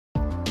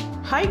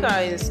Hi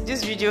guys,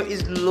 this video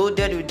is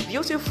loaded with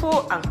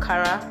beautiful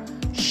Ankara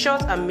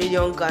short and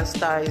medium gown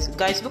styles.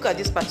 Guys, look at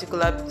this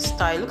particular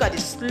style. Look at the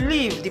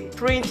sleeve. The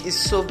print is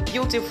so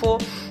beautiful.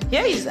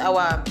 Here is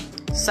our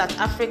South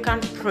African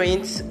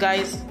print,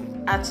 guys.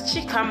 At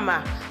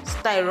Chikama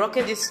style,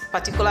 rocking this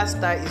particular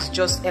style is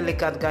just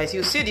elegant, guys.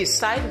 You see the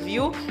side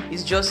view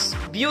is just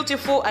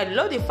beautiful. I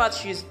love the fact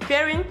she's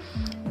pairing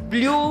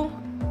blue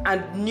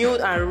and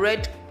nude and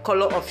red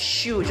color of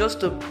shoe just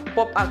to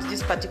pop out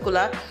this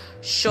particular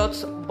short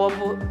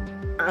bubble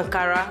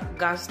Ankara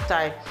gown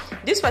style.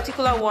 This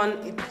particular one,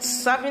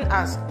 it's serving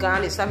as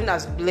gown, it's serving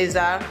as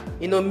blazer,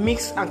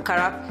 mixed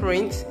Ankara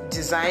print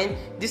design.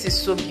 This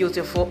is so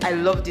beautiful. I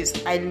love this.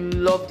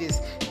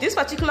 This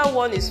particular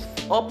one is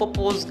all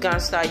purpose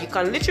gown style. You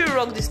can literally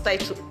rock this style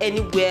to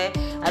anywhere.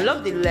 I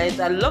love the length.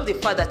 I love the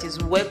fact that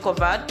it's well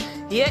covered.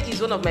 Here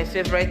is one of my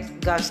favorite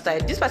gown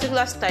style. This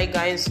particular style,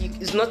 guys,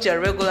 is not your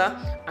regular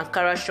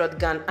Ankara short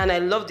gown, and I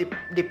love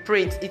the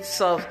print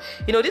itself.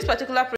 This particular print